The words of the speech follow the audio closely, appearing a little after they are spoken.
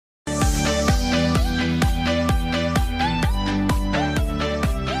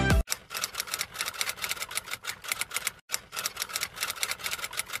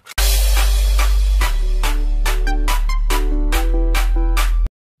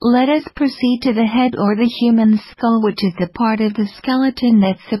Let us proceed to the head or the human skull, which is the part of the skeleton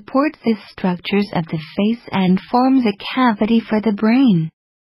that supports the structures of the face and forms a cavity for the brain.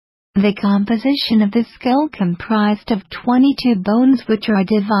 The composition of the skull comprised of 22 bones, which are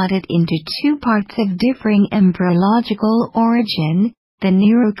divided into two parts of differing embryological origin, the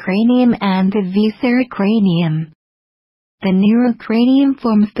neurocranium and the viscerocranium. The neurocranium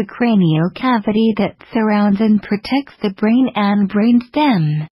forms the cranial cavity that surrounds and protects the brain and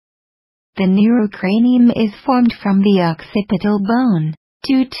brainstem. The neurocranium is formed from the occipital bone,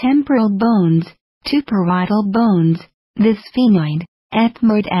 2 temporal bones, 2 parietal bones, the sphenoid,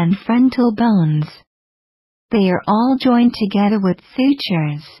 ethmoid and frontal bones. They are all joined together with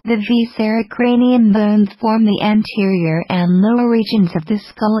sutures. The viscerocranium bones form the anterior and lower regions of the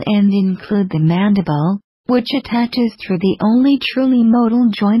skull and include the mandible, which attaches through the only truly modal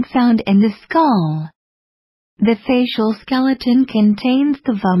joint found in the skull. The facial skeleton contains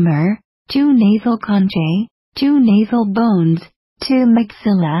the vomer, 2 nasal conchae, 2 nasal bones, 2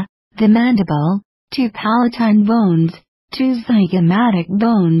 maxilla, the mandible, 2 palatine bones, 2 zygomatic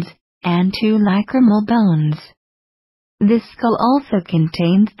bones, and 2 lacrimal bones. The skull also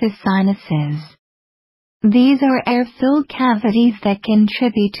contains the sinuses. These are air-filled cavities that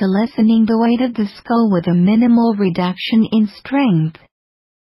contribute to lessening the weight of the skull with a minimal reduction in strength.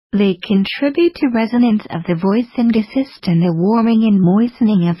 They contribute to resonance of the voice and assist in the warming and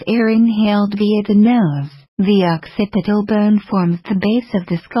moistening of air inhaled via the nose. The occipital bone forms the base of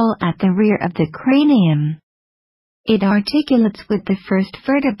the skull at the rear of the cranium. It articulates with the first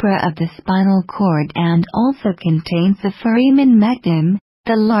vertebra of the spinal cord and also contains the foramen magnum,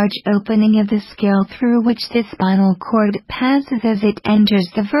 the large opening of the scale through which the spinal cord passes as it enters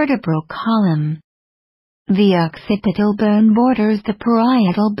the vertebral column. The occipital bone borders the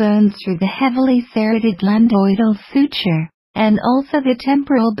parietal bones through the heavily serrated lambdoidal suture, and also the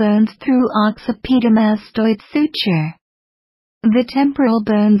temporal bones through occipitomastoid suture. The temporal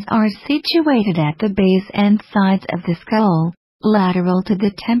bones are situated at the base and sides of the skull, lateral to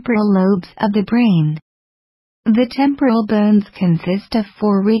the temporal lobes of the brain. The temporal bones consist of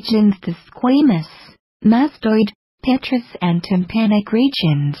 4 regions: the squamous, mastoid, petrous and tympanic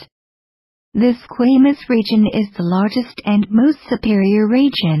regions. The squamous region is the largest and most superior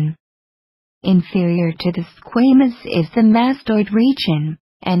region. Inferior to the squamous is the mastoid region,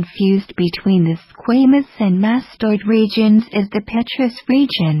 and fused between the squamous and mastoid regions is the petrous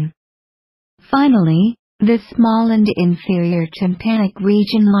region. Finally, the small and inferior tympanic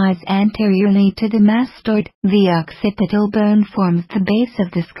region lies anteriorly to the mastoid. The occipital bone forms the base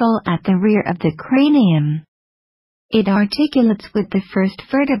of the skull at the rear of the cranium. It articulates with the first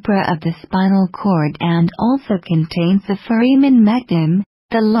vertebra of the spinal cord and also contains the foramen magnum,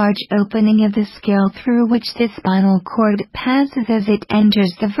 the large opening of the scale through which the spinal cord passes as it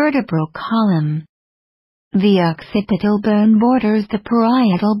enters the vertebral column. The occipital bone borders the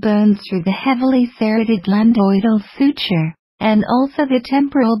parietal bones through the heavily serrated lambdoidal suture, and also the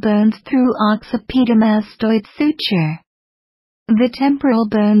temporal bones through occipitomastoid suture. The temporal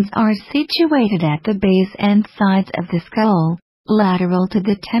bones are situated at the base and sides of the skull, lateral to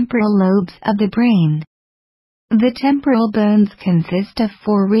the temporal lobes of the brain. The temporal bones consist of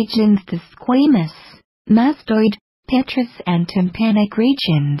 4 regions: the squamous, mastoid, petrous and tympanic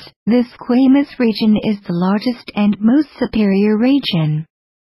regions. The squamous region is the largest and most superior region.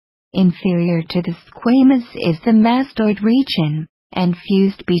 Inferior to the squamous is the mastoid region, and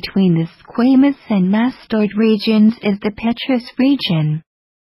fused between the squamous and mastoid regions is the petrous region.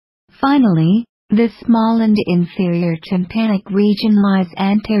 Finally, the small and inferior tympanic region lies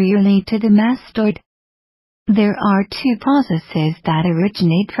anteriorly to the mastoid. There are 2 processes that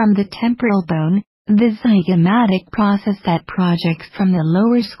originate from the temporal bone: the zygomatic process that projects from the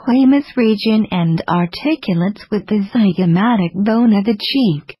lower squamous region and articulates with the zygomatic bone of the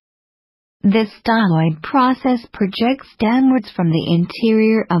cheek. The styloid process projects downwards from the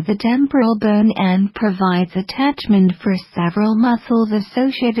interior of the temporal bone and provides attachment for several muscles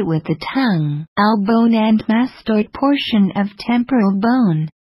associated with the tongue, brow bone and mastoid portion of temporal bone.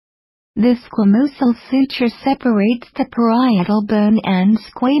 The squamosal suture separates the parietal bone and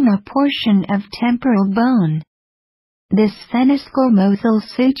squamous portion of temporal bone. The sphenosquamosal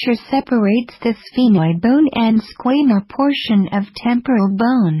suture separates the sphenoid bone and squamous portion of temporal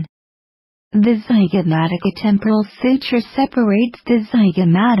bone. The zygomatic temporal suture separates the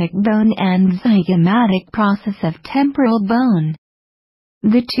zygomatic bone and zygomatic process of temporal bone.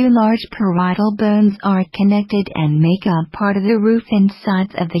 The 2 large parietal bones are connected and make up part of the roof and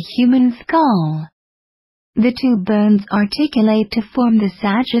sides of the human skull. The 2 bones articulate to form the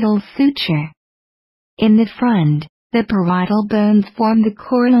sagittal suture. In the front, The parietal bones form the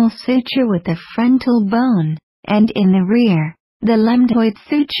coronal suture with the frontal bone, and in the rear, the lambdoid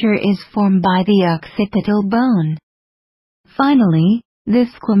suture is formed by the occipital bone. Finally, the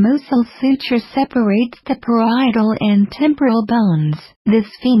squamosal suture separates the parietal and temporal bones. The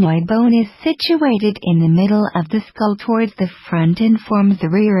sphenoid bone is situated in the middle of the skull towards the front and forms the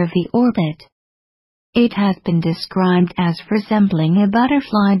rear of the orbit. It has been described as resembling a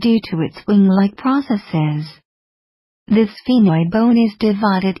butterfly due to its wing-like processes. The sphenoid bone is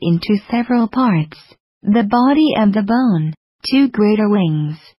divided into several parts: the body of the bone, 2 greater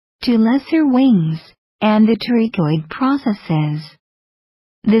wings, 2 lesser wings, and the pterygoid processes.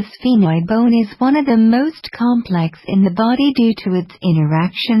 The sphenoid bone is one of the most complex in the body due to its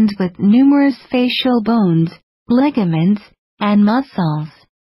interactions with numerous facial bones, ligaments, and muscles.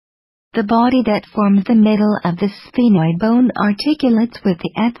 The body that forms the middle of the sphenoid bone articulates with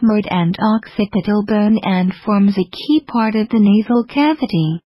the ethmoid and occipital bone and forms a key part of the nasal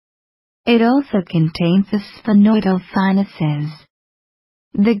cavity. It also contains the sphenoidal sinuses.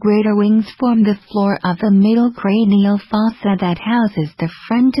 The greater wings form the floor of the middle cranial fossa that houses the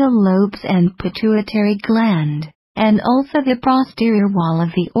frontal lobes and pituitary gland, and also the posterior wall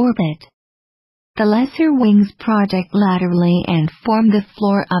of the orbit. The lesser wings project laterally and form the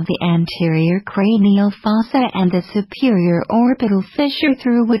floor of the anterior cranial fossa and the superior orbital fissure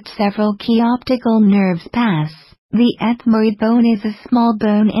through which several key optical nerves pass. The ethmoid bone is a small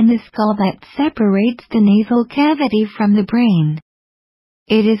bone in the skull that separates the nasal cavity from the brain.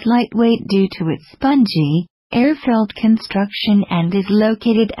 It is lightweight due to its spongy, air-filled construction and is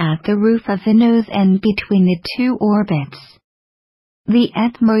located at the roof of the nose and between the 2 orbits. The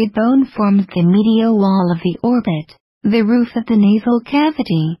ethmoid bone forms the medial wall of the orbit, the roof of the nasal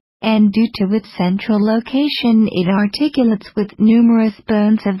cavity, and due to its central location it articulates with numerous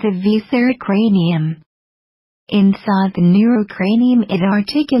bones of the viscera cranium. Inside the neurocranium it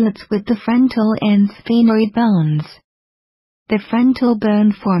articulates with the frontal and sphenoid bones. The frontal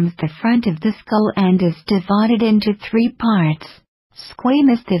bone forms the front of the skull and is divided into 3 parts.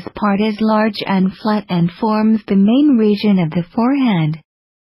 Squamous: this part is large and flat and forms the main region of the forehead.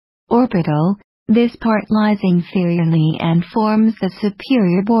 Orbital: this part lies inferiorly and forms the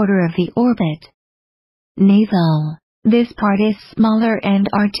superior border of the orbit. Nasal: this part is smaller and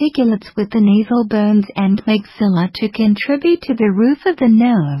articulates with the nasal bones and maxilla to contribute to the roof of the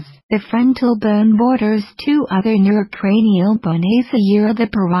nose. The frontal bone borders 2 other neurocranial bones, the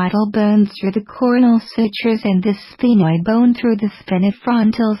parietal bones through the coronal sutures and the sphenoid bone through the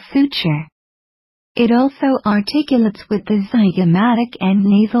spinifrontal suture. It also articulates with the zygomatic and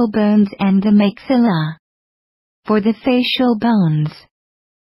nasal bones and the maxilla. For the facial bones,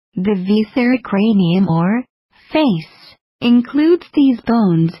 the viscera cranium or face includes these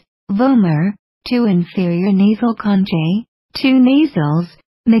bones: vomer, 2 inferior nasal conchae, 2 nasals,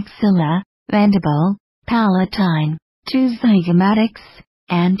 maxilla, mandible, palatine, 2 zygomatics,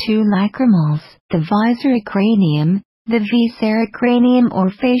 and 2 lacrimals. The viscera cranium, the viscera cranium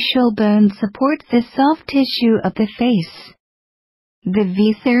or facial bone supports the soft tissue of the face. The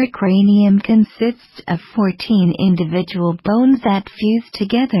viscera cranium consists of 14 individual bones that fuse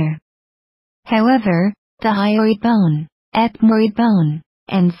together. However, the hyoid bone, ethmoid bone,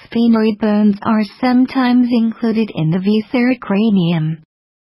 and sphenoid bones are sometimes included in the viscera cranium.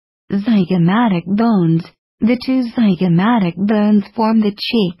 Zygomatic bones: the 2 zygomatic bones form the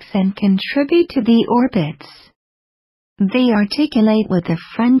cheeks and contribute to the orbits. They articulate with the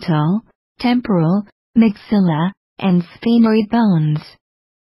frontal, temporal, maxilla, and sphenoid bones.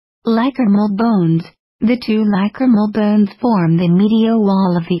 Lacrimal bones: the 2 lacrimal bones form the medial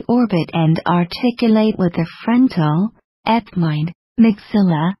wall of the orbit and articulate with the frontal, ethmoid,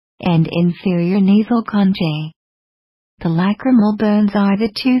 maxilla, and inferior nasal conchae. The lacrimal bones are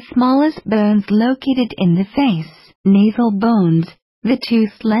the 2 smallest bones located in the face. Nasal bones: the 2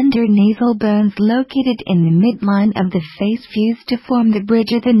 slender nasal bones located in the midline of the face fuse to form the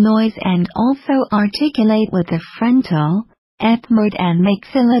bridge of the nose and also articulate with the frontal, ethmoid and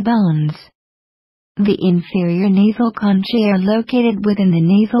maxilla bones. The inferior nasal conchae are located within the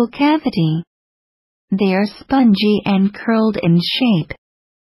nasal cavity. They are spongy and curled in shape.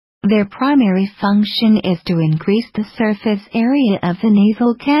 Their primary function is to increase the surface area of the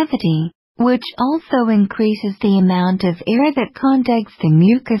nasal cavity, which also increases the amount of air that contacts the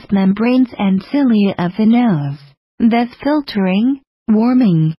mucous membranes and cilia of the nose, thus filtering,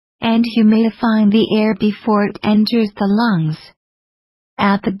 warming, and humidifying the air before it enters the lungs.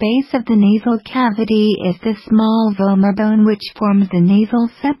 At the base of the nasal cavity is the small vomer bone which forms the nasal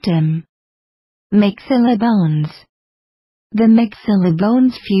septum. Maxilla bones: The maxillary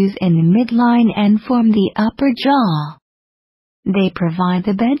bones fuse in the midline and form the upper jaw. They provide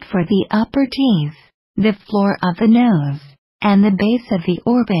the bed for the upper teeth, the floor of the nose, and the base of the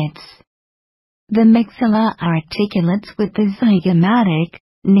orbits. The maxilla articulates with the zygomatic,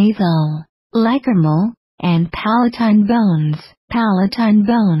 nasal, lacrimal, and palatine bones.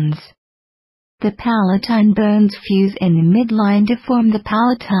 The palatine bones fuse in the midline to form the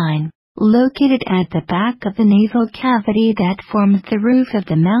palatine, located at the back of the nasal cavity that forms the roof of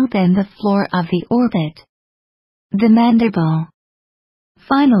the mouth and the floor of the orbit. The mandible.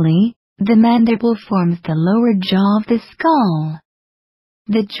 Finally, the mandible forms the lower jaw of the skull.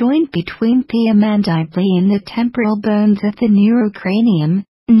 The joint between the mandible and the temporal bones of the neurocranium,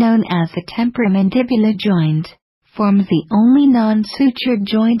 known as the Temporomandibular Joint, forms the only non-sutured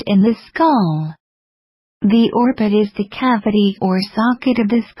joint in the skull. The orbit is the cavity or socket of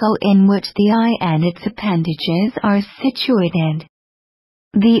the skull in which the eye and its appendages are situated.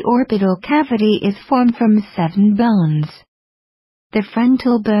 The orbital cavity is formed from 7 bones. The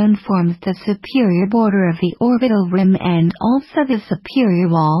frontal bone forms the superior border of the orbital rim and also the superior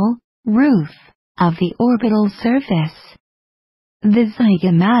wall, roof, of the orbital surface. The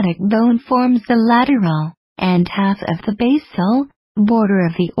zygomatic bone forms the lateral, and half of the basal, border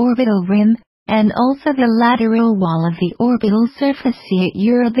of the orbital rim, and also the lateral wall of the orbital surface.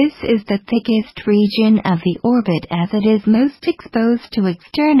 This is the thickest region of the orbit as it is most exposed to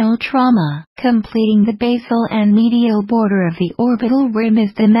external trauma. Completing the basal and medial border of the orbital rim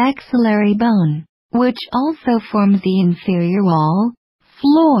is the maxillary bone, which also forms the inferior wall,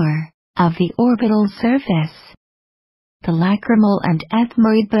 floor, of the orbital surface. The lacrimal and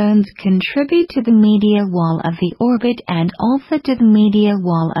ethmoid bones contribute to the medial wall of the orbit and also to the medial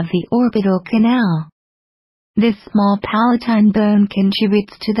wall of the orbital canal. This small palatine bone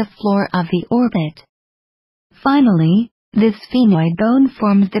contributes to the floor of the orbit. Finally, the sphenoid bone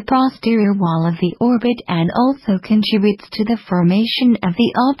forms the posterior wall of the orbit and also contributes to the formation of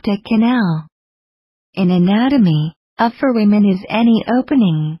the optic canal. In anatomy, a foramen is any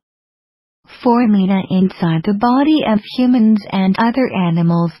opening. Foramina inside the body of humans and other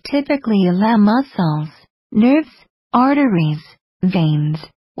animals typically allow muscles, nerves, arteries, veins,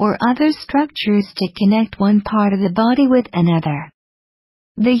 or other structures to connect one part of the body with another.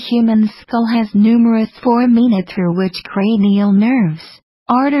 The human skull has numerous foramina through which cranial nerves,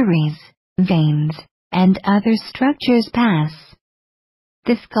 arteries, veins, and other structures pass.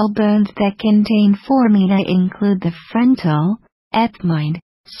 The skull bones that contain foramina include the frontal, ethmoid,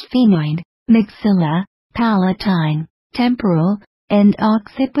 sphenoid, maxilla, palatine, temporal, and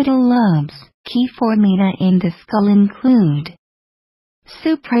occipital lobes. Key foramina in the skull include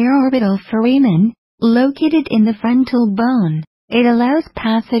supraorbital foramen, located in the frontal bone. It allows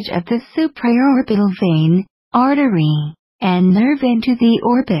passage of the supraorbital vein, artery, and nerve into the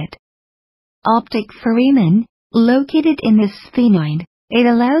orbit. Optic foramen, located in the sphenoid. It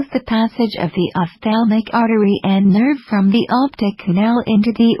allows the passage of the ophthalmic artery and nerve from the optic canal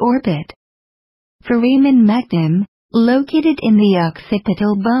into the orbit. Foramen magnum, located in the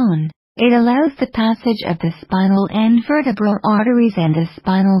occipital bone. It allows the passage of the spinal and vertebral arteries and the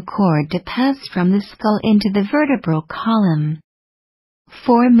spinal cord to pass from the skull into the vertebral column.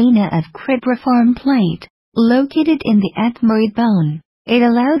 Foramina of cribriform plate, located in the ethmoid bone. It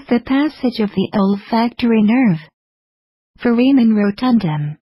allows the passage of the olfactory nerve. Foramen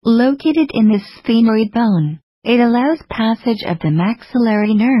rotundum, located in the sphenoid bone. It allows passage of the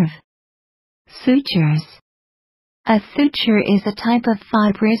maxillary nerve. Sutures. A suture is a type of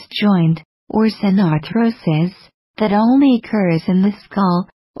fibrous joint, or synarthrosis, that only occurs in the skull,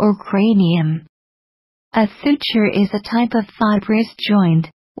 or cranium. A suture is a type of fibrous joint,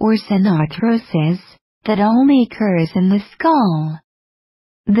 or synarthrosis, that only occurs in the skull.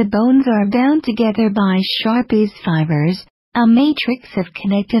 The bones are bound together by Sharpie's fibers, a matrix of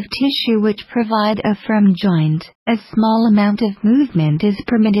connective tissue which provide a firm joint. A small amount of movement is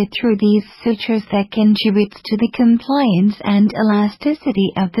permitted through these sutures that contributes to the compliance and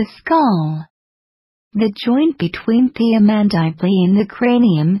elasticity of the skull. The joint between the mandible and the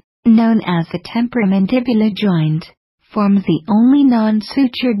cranium, known as the Temporomandibular Joint, forms the only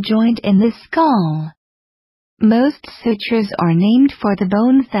non-sutured joint in the skull. Most sutures are named for the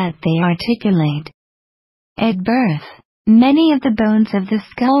bones that they articulate. At birth, many of the bones of the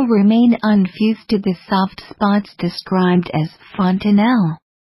skull remain unfused to the soft spots described as fontanelle.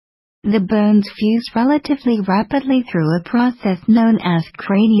 The bones fuse relatively rapidly through a process known as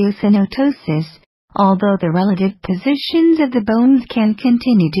craniosynostosis, although the relative positions of the bones can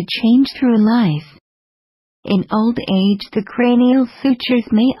continue to change through life. In old age, the cranial sutures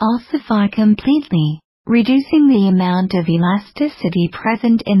may ossify completely, reducing the amount of elasticity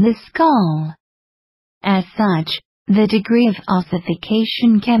present in the skull. As such, the degree of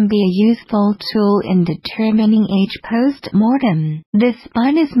ossification can be a useful tool in determining age post-mortem. The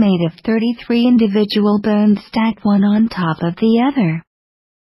spine is made of 33 individual bones stacked one on top of the other.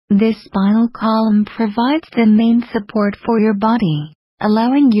 This spinal column provides the main support for your body,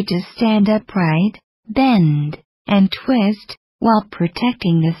 allowing you to stand upright, bend, and twist, while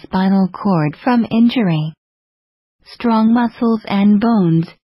protecting the spinal cord from injury. Strong muscles and bones,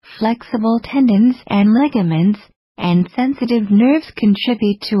 flexible tendons and ligaments, and sensitive nerves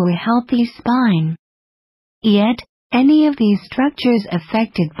contribute to a healthy spine. Yet, any of these structures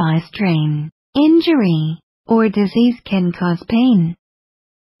affected by strain, injury, or disease can cause pain.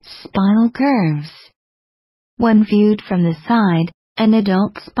 Spinal curves. When viewed from the side, an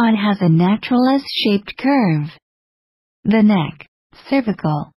adult spine has a natural S-shaped curve. The neck,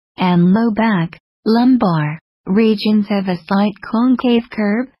 cervical, and low back, lumbar, regions have a slight concave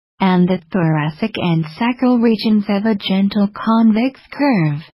curve, and the thoracic and sacral regions have a gentle convex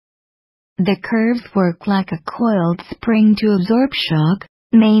curve. The curves work like a coiled spring to absorb shock,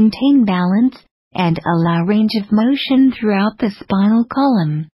 maintain balance, and allow range of motion throughout the spinal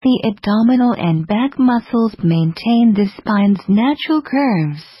column. The abdominal and back muscles maintain the spine's natural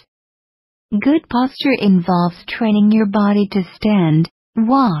curves. Good posture involves training your body to stand,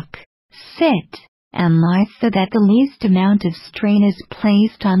 walk, sit, and lie so that the least amount of strain is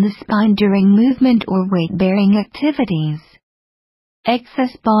placed on the spine during movement or weight-bearing activities.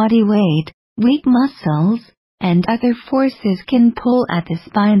 Excess body weight, weak muscles, and other forces can pull at the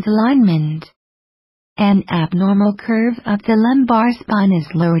spine's alignment. An abnormal curve of the lumbar spine is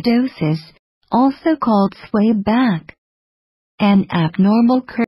lordosis, also called sway back. An abnormal curve